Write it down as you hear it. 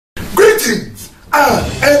Greetings! I'm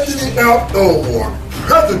Anthony L. Elmore,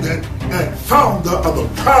 President and Founder of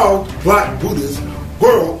the Proud Black Buddhist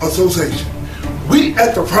World Association. We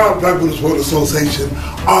at the Proud Black Buddhist World Association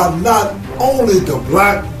are not only the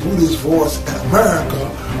Black Buddhist voice in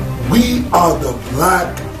America, we are the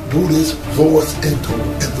Black Buddhist voice in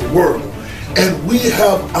the world. And we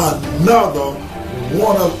have another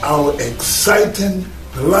one of our exciting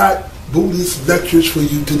Black Buddhist lectures for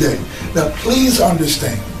you today. Now please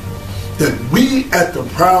understand that we at the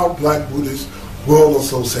Proud Black Buddhist World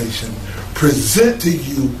Association present to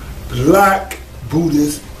you Black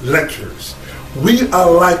Buddhist lectures. We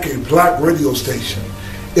are like a black radio station.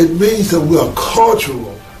 It means that we are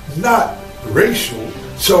cultural, not racial.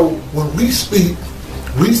 So when we speak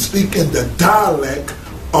in the dialect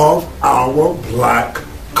of our black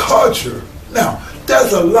culture. Now,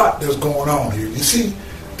 there's a lot that's going on here. You see,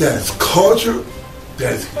 there's culture,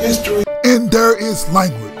 there's history, and there is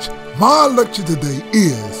language. My lecture today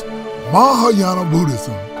is Mahayana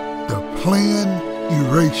Buddhism, the planned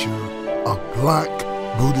erasure of Black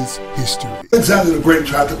Buddhist history. Alexander the Great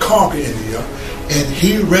tried to conquer India, and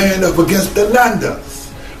he ran up against the Nandas.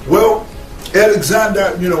 Well,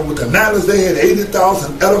 Alexander, with the Nandas, they had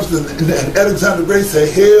 80,000 elephants, and Alexander the Great said,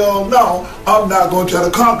 hell no, I'm not going to try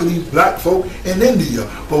to conquer these black folk in India.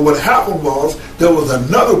 But what happened was, there was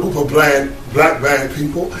another group of black bad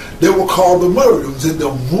people. They were called the Murrians, and the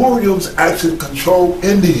Murrians actually controlled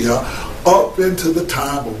India up into the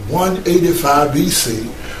time of 185 BC,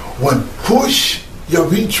 when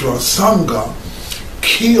Pushyamitra Sangha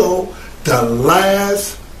killed the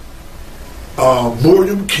last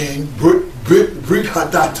Mauryan king,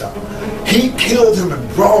 Brihadatta. He killed him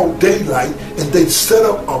in broad daylight, and they set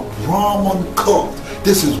up a Brahman cult.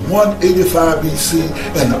 This is 185 BC,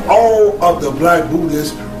 and all of the black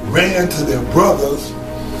Buddhists ran to their brothers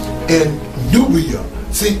in Nubia.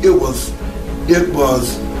 See, it was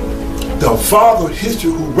the father of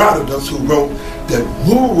history who wrote that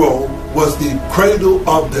Muro was the cradle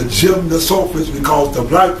of the Gymnosophist, because the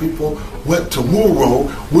black people went to Muro,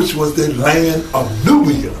 which was the land of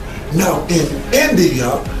Nubia. Now, in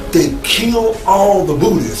India, they killed all the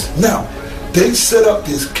Buddhists. Now, they set up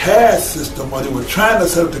this caste system, or they were trying to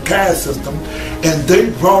set up the caste system, and they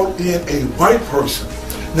brought in a white person.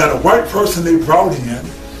 Now, the white person they brought in,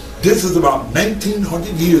 this is about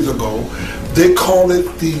 1900 years ago, they call it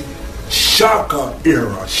the Shaka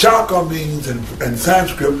era. Shaka means in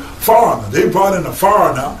Sanskrit foreigner. They brought in a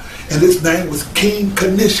foreigner, and his name was King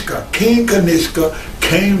Kanishka. King Kanishka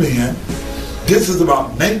came in. This is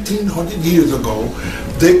about 1900 years ago.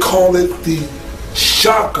 They call it the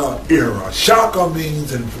Shaka era. Shaka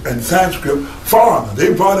means in Sanskrit foreigner.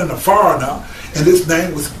 They brought in a foreigner, and his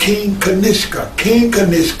name was King Kanishka. King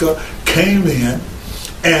Kanishka came in,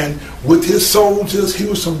 and with his soldiers, he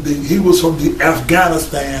was from the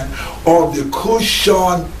Afghanistan, or the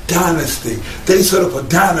Kushan dynasty. They set up a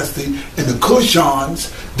dynasty, and the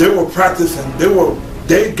Kushans,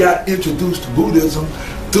 they got introduced to Buddhism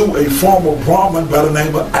through a former Brahman by the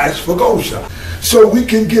name of Ashvogosha. So we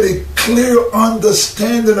can get a clear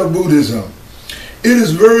understanding of Buddhism. It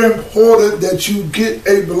is very important that you get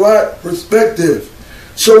a black perspective,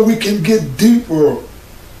 so we can get a deeper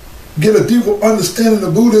understanding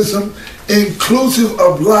of Buddhism, inclusive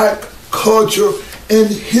of black culture and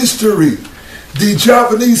history. The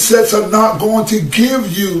Japanese sets are not going to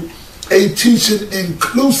give you a teaching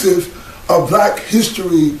inclusive of black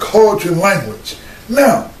history, culture, and language.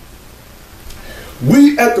 Now,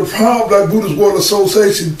 we at the Proud Black Buddhist World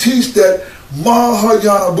Association teach that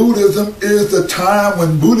Mahayana Buddhism is the time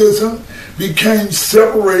when Buddhism became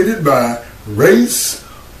separated by race,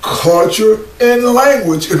 culture, and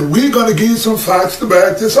language. And we're going to give you some facts to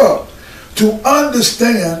back this up. To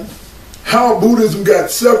understand how Buddhism got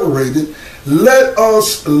separated, let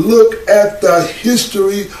us look at the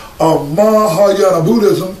history of Mahayana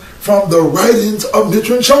Buddhism from the writings of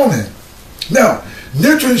Nichiren Shonin. Now,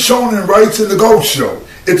 Nichiren Shonin writes in the Ghost Show.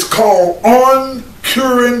 It's called On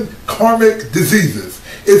Curing Karmic Diseases.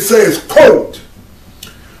 It says, quote,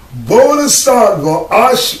 Bodhisattva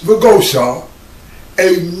Ashvogosha,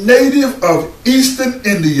 a native of Eastern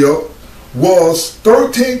India, was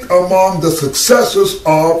 13th among the successors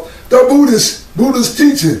of the Buddhist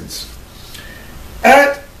teachings.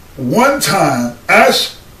 At one time,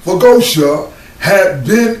 Ashvogosha had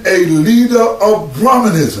been a leader of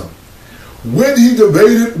Brahmanism. When he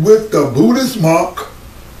debated with the Buddhist monk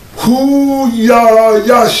Huyayasha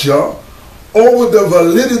over the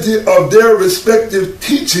validity of their respective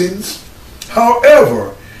teachings,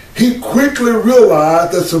 however, he quickly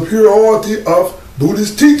realized the superiority of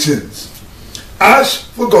Buddhist teachings.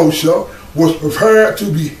 Ashvogosha was prepared to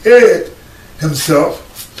behead himself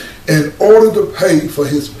in order to pay for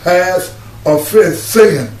his past offense,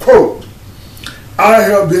 saying, quote, I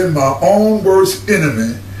have been my own worst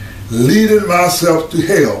enemy, leading myself to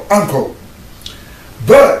hell, unquote.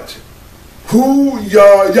 But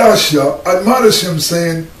Yasha admonished him,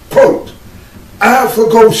 saying, quote,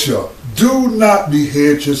 Ashvogosha, do not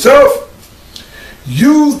behead yourself.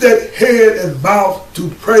 Use that head and mouth to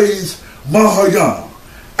praise Mahayana.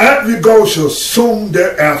 Ashvogosha soon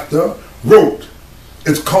thereafter wrote,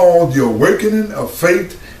 it's called The Awakening of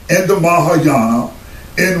Faith in the Mahayana,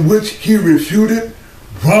 in which he refuted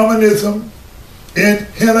Brahmanism in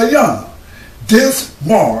Hinayana. This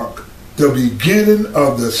marked the beginning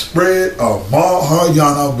of the spread of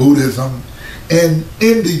Mahayana Buddhism in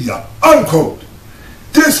India, unquote.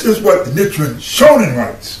 This is what Nichiren Shonin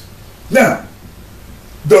writes. Now,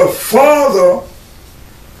 the father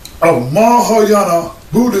of Mahayana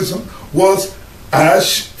Buddhism was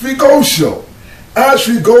Ashvogosha.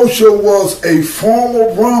 Ashvogosha was a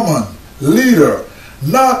former Brahman leader.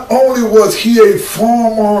 Not only was he a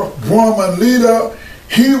former Brahman leader,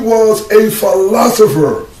 he was a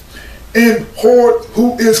philosopher and poet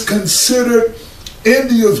who is considered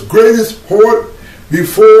India's greatest poet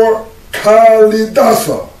before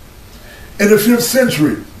Kalidasa in the 5th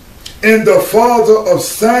century. And the father of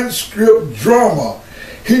Sanskrit drama,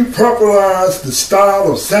 he popularized the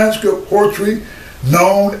style of Sanskrit poetry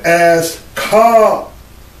known as Kaya.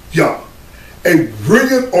 A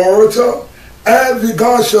brilliant orator,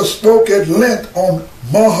 Ashvogosha spoke at length on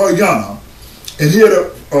Mahayana, and he had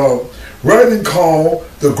a writing called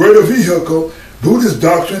The Greater Vehicle, Buddhist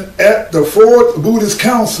Doctrine at the 4th Buddhist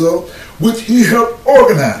Council, which he helped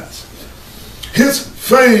organize. His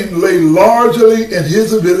fame lay largely in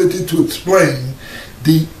his ability to explain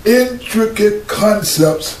the intricate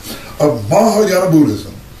concepts of Mahayana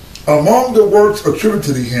Buddhism. Among the works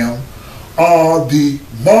attributed to him are the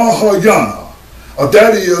Mahayana,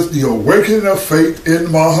 that is, The Awakening of Faith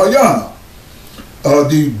in Mahayana,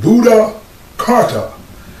 the Buddha Karta,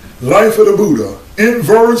 Life of the Buddha, in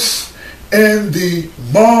verse, and the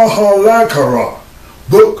Mahalakara,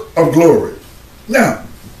 Book of Glory. Now,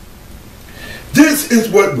 this is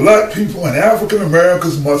what black people and African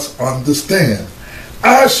Americans must understand.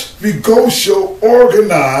 Ashvogosha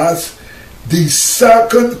organized the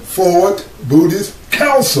Second Fourth Buddhist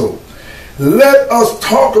Council. Let us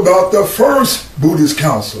talk about the First Buddhist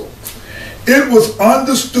Council. It was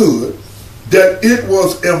understood that it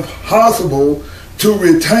was impossible to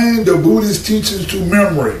retain the Buddhist teachings to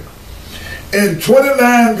memory. In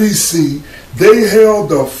 29 BC, they held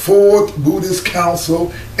the Fourth Buddhist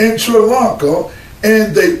Council in Sri Lanka,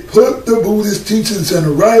 and they put the Buddhist teachings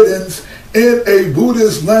and writings in a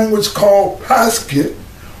Buddhist language called Paskit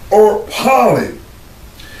or Pali.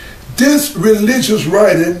 This religious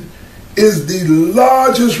writing is the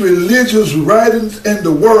largest religious writings in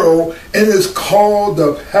the world and is called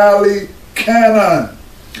the Pali Canon.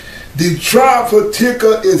 The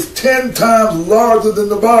Tripitaka is 10 times larger than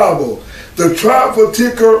the Bible. The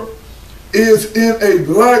Tripitaka is in a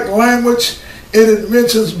black language, and it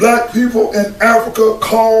mentions black people in Africa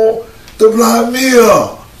called the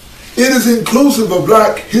Blamia. It is inclusive of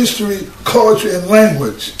black history, culture, and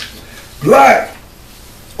language. Black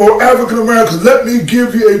or African Americans, let me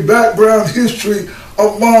give you a background history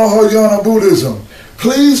of Mahayana Buddhism.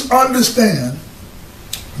 Please understand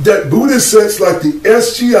that Buddhist sects like the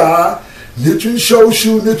SGI, Nichiren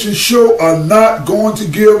Shoshu, are not going to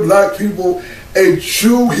give black people a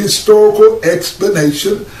true historical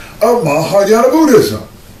explanation of Mahayana Buddhism.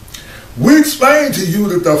 We explained to you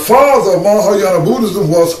that the father of Mahayana Buddhism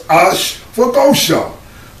was Ashvogosha.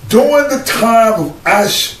 During the time of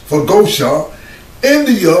Ashvogosha,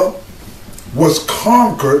 India was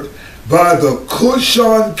conquered by the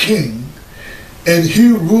Kushan King, and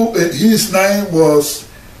his name was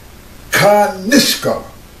Kanishka.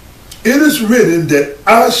 It is written that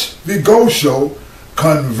Ashvogosha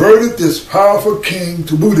converted this powerful king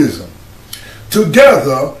to Buddhism.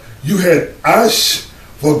 Together, you had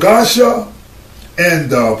Ashvogosha and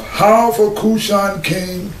the powerful Kushan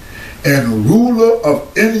king and ruler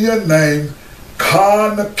of India named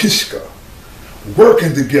Kanishka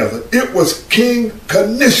working together. It was King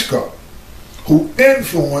Kanishka who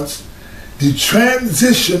influenced the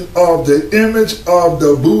transition of the image of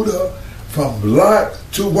the Buddha from black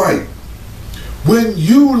to white. When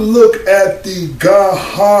you look at the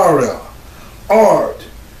Gahara art,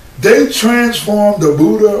 they transformed the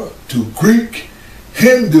Buddha to Greek,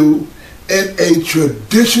 Hindu, and a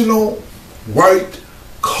traditional white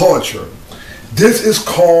culture. This is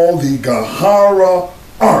called the Gahara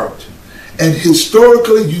art. And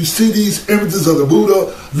historically, you see these images of the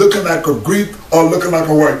Buddha looking like a Greek or looking like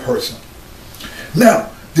a white person. Now,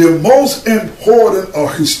 the most important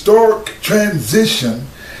or historic transition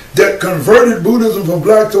that converted Buddhism from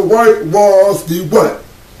black to white was the what?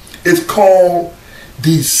 It's called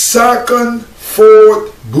the Second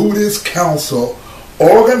Fourth Buddhist Council,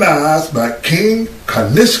 organized by King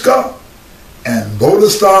Kanishka and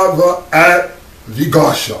Bodhisattva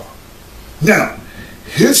Ashvogosha. Now,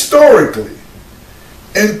 historically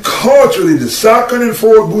and culturally, the Second and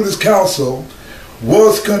Fourth Buddhist Council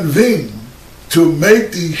was convened to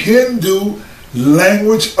make the Hindu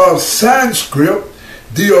language of Sanskrit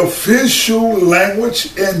the official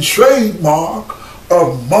language and trademark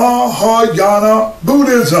of Mahayana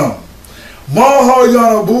Buddhism.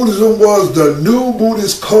 Mahayana Buddhism was the new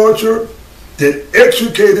Buddhist culture that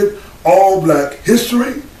extricated all black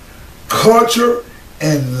history, culture,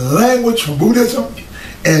 and language from Buddhism,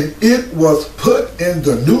 and it was put in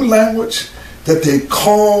the new language that they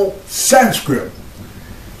call Sanskrit.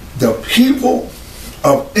 The people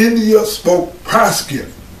of India spoke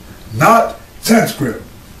Prakrit, not Sanskrit.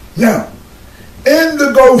 Now, in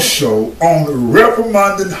the Ghost Show on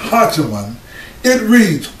Reprimanded Hachiman, it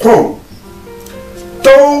reads, quote,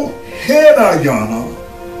 though Hinayana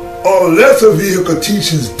or lesser vehicle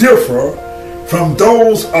teachings differ from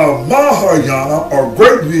those of Mahayana or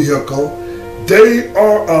great vehicle, they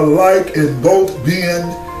are alike in both being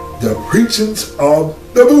the preachings of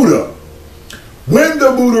the Buddha. When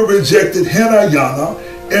the Buddha rejected Hinayana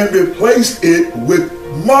and replaced it with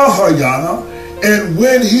Mahayana, and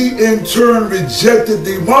when he in turn rejected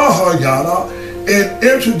the Mahayana and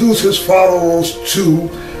introduced his followers to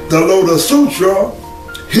the Lotus Sutra,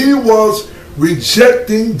 he was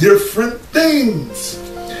rejecting different things.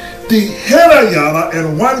 The Hinayana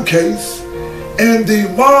in one case and the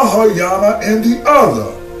Mahayana in the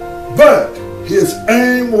other. But his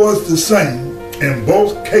aim was the same in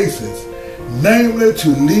both cases, namely to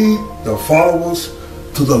lead the followers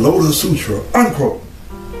to the Lotus Sutra, unquote.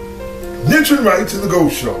 Nichiren writes in the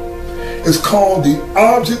Ghost Show, it's called the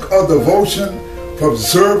object of devotion for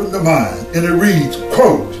observing the mind, and it reads,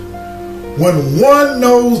 quote, when one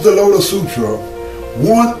knows the Lotus Sutra,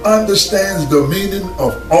 one understands the meaning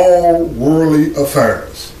of all worldly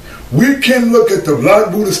affairs. We can look at the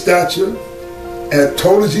Black Buddha statue at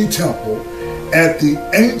Todaji Temple, at the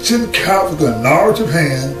ancient capital of Nara,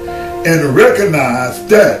 Japan, and recognize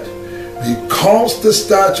that because the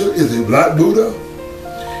statue is a Black Buddha,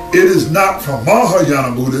 it is not from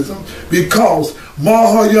Mahayana Buddhism, because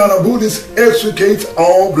Mahayana Buddhism extricates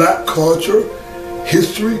all black culture,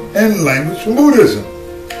 history, and language from Buddhism.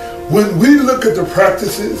 When we look at the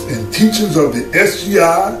practices and teachings of the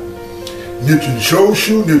SGI, Nichiren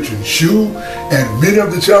Shoshu, Nichiren Shu, and many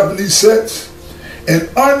of the Japanese sects, and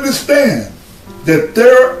understand that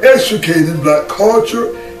their extricating black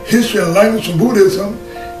culture, history, and language from Buddhism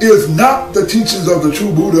is not the teachings of the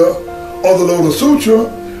true Buddha or the Lotus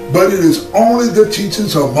Sutra, but it is only the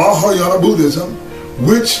teachings of Mahayana Buddhism,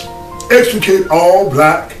 which extricate all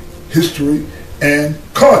black history and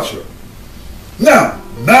culture. Now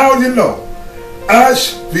you know,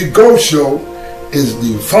 Ashvogosha is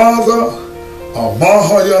the father of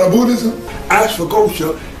Mahayana Buddhism.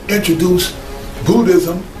 Ashvogosha introduced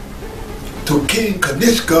Buddhism to King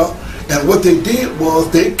Kanishka, and what they did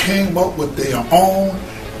was they came up with their own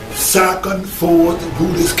Second Fourth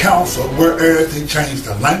Buddhist Council, whereas they changed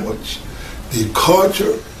the language, the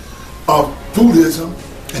culture of Buddhism,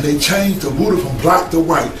 and they changed the Buddha from black to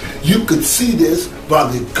white. You could see this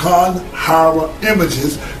by the Ganhara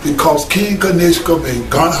images, because King Kanishka made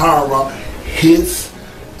Ganhara his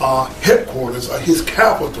headquarters, or his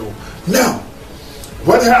capital. Now,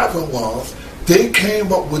 what happened was they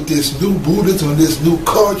came up with this new Buddhism, this new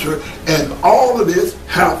culture, and all of this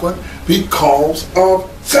happened because of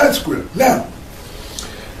Sanskrit. Now,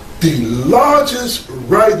 the largest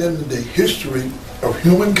writing in the history of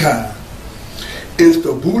humankind is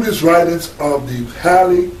the Buddhist writings of the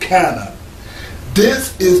Pali Canon.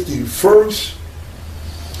 This is the first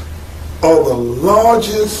or the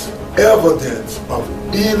largest evidence of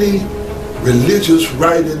any religious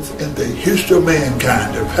writings in the history of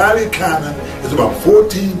mankind. The Pali Canon is about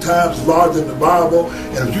 14 times larger than the Bible,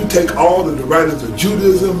 and if you take all of the writings of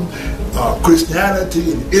Judaism,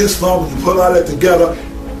 Christianity, and Islam, and you put all that together,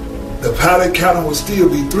 the Pali Canon will still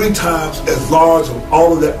be 3 times as large of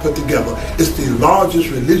all of that put together. It's the largest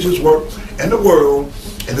religious work in the world,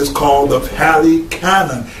 and it's called the Pali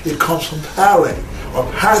Canon. It comes from Pali, or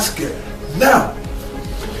Pascal. Now,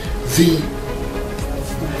 the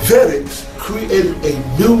Vedics created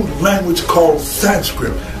a new language called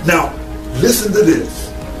Sanskrit. Now, listen to this.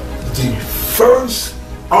 The first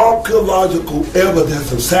archaeological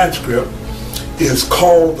evidence of Sanskrit is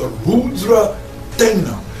called the Rudra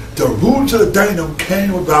Danam. The Rudra Danam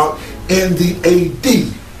came about in the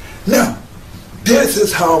AD. Now, this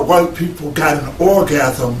is how white people got an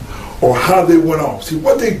orgasm, or how they went off. See,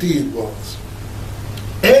 what they did was,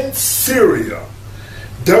 in Syria,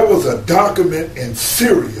 there was a document in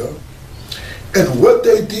Syria, and what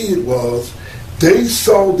they did was, they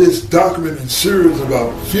saw this document in Syria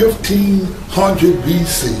about 1500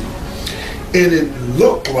 BC, and it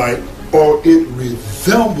looked like, or it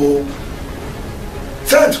resembled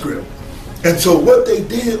Sanskrit. And so what they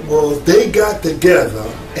did was, they got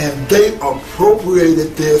together and they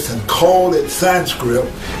appropriated this and called it Sanskrit.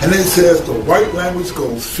 And it says the white language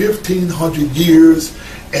goes 1500 years.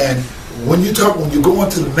 And when you go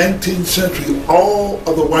into the 19th century, all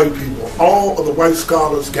of the white people, all of the white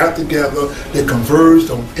scholars got together. They converged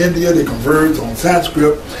on India, they converged on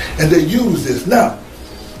Sanskrit, and they used this. Now,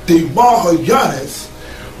 the Mahayanas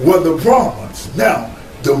were the Brahmins. Now,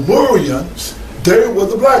 the Muryans, they were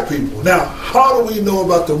the black people. Now, how do we know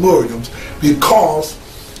about the Muryans? Because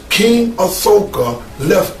King Asoka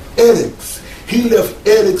left edicts. He left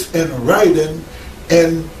edicts in writing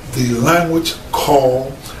in the language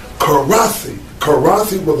called Karasi.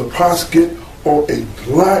 Karasi was a Proskyt, or a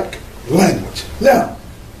black language. Now,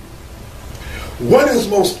 what is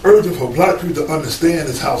most urgent for black people to understand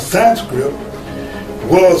is how Sanskrit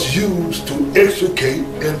was used to extricate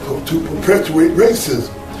and to perpetuate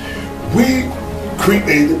racism. We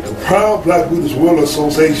created the proud Black Buddhist World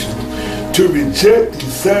Association to reject the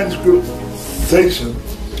Sanskritization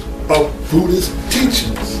of Buddhist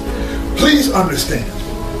teachings. Please understand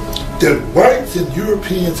that whites and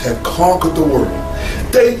Europeans had conquered the world.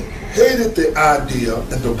 They hated the idea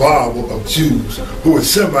in the Bible of Jews who were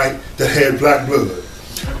Semite that had black blood.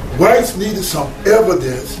 Whites needed some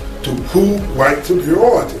evidence to prove white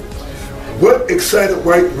superiority. What excited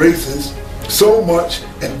white racists so much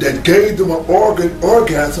and that gave them an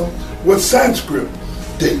orgasm was Sanskrit.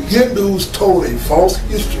 The Hindus told a false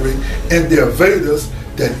history in their Vedas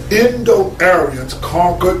that Indo-Aryans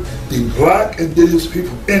conquered the black indigenous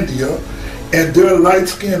people of India, and their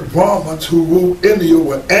light-skinned Brahmins who ruled India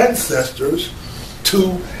were ancestors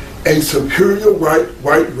to a superior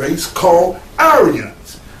white race called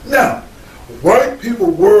Aryans. Now, white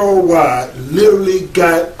people worldwide literally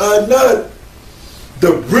got a nut.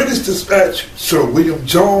 The British dispatched Sir William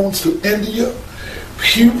Jones to India.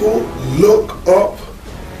 People look up,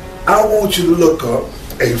 I want you to look up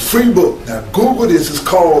a free book. Now Google this, it's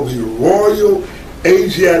called the Royal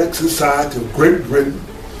Asiatic Society of Great Britain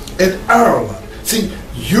and Ireland. See,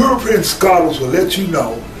 European scholars will let you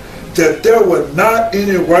know that there were not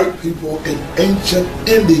any white people in ancient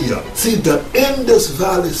India. See, the Indus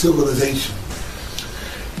Valley civilization,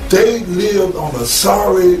 they lived on the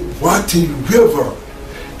Saraswati River.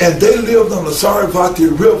 And they lived on the Saraswati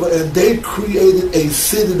River, and they created a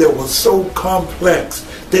city that was so complex.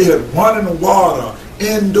 They had running water,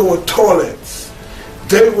 indoor toilets.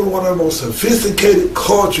 They were one of the most sophisticated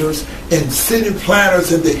cultures and city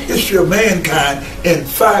planners in the history of mankind. In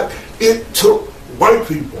fact, it took white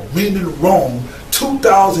people, meaning Rome,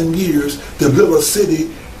 2,000 years to build a city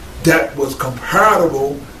that was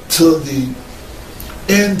comparable to the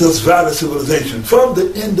Indus Valley civilization. From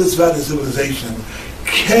the Indus Valley civilization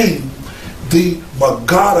came the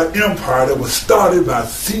Magadha Empire that was started by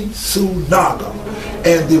Sisunaga.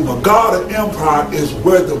 And the Magadha Empire is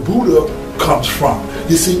where the Buddha comes from.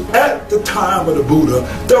 You see, at the time of the Buddha,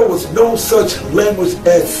 there was no such language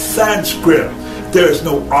as Sanskrit. There is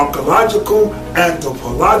no archaeological,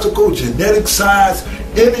 anthropological, genetic science,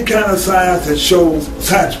 any kind of science that shows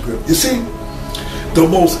Sanskrit. You see, the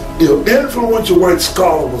most influential white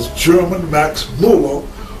scholar was German Max Muller,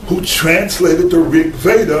 who translated the Rig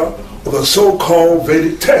Veda, or the so-called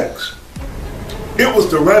Vedic text. It was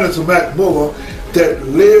the writers of Max Muller that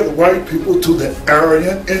led white people to the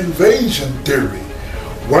Aryan invasion theory.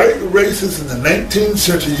 White racists in the 19th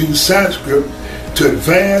century used Sanskrit to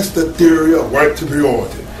advance the theory of white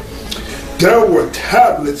superiority. There were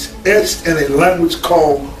tablets etched in a language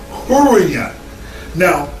called Hurrian.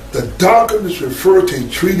 Now, the documents refer to a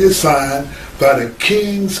treaty signed by the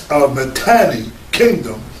kings of Mitanni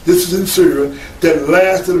Kingdom, this is in Syria, that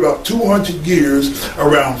lasted about 200 years,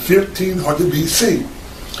 around 1500 BC.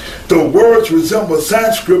 The words resemble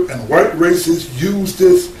Sanskrit, and white racists used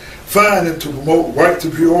this finding to promote white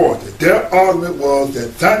superiority. Their argument was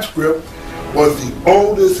that Sanskrit was the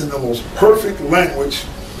oldest and the most perfect language,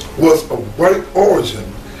 was of white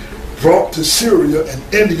origin, brought to Syria and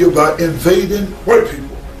India by invading white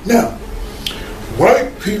people. Now,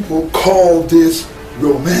 white people call this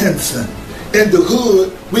romancing. In the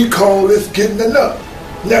hood, we call this getting a nut.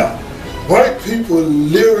 Now, white people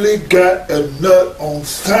literally got a nut on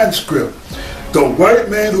Sanskrit. The white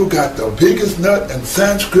man who got the biggest nut in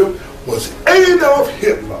Sanskrit was Adolf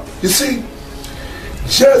Hitler. You see,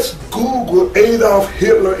 just Google Adolf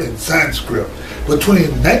Hitler in Sanskrit.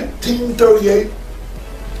 Between 1938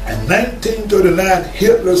 and 1939,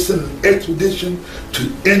 Hitler sent an expedition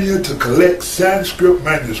to India to collect Sanskrit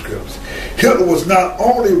manuscripts. Hitler was not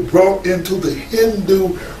only brought into the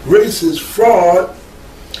Hindu racist fraud,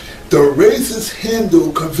 the racist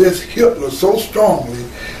Hindu convinced Hitler so strongly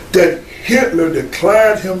that Hitler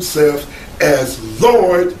declared himself as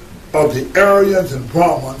Lord of the Aryans and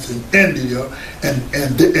Brahmins in India, and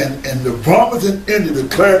the Brahmins in India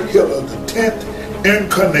declared Hitler the 10th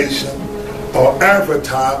incarnation or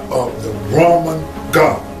avatar of the Brahman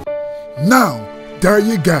God. Now, there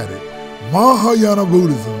you got it. Mahayana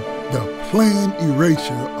Buddhism, the planned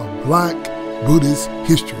erasure of Black Buddhist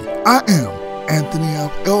history. I am Anthony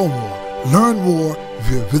F. Elmore. Learn more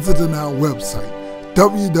via visiting our website,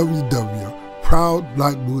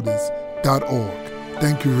 www.proudblackbuddhist.org.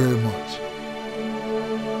 Thank you very much.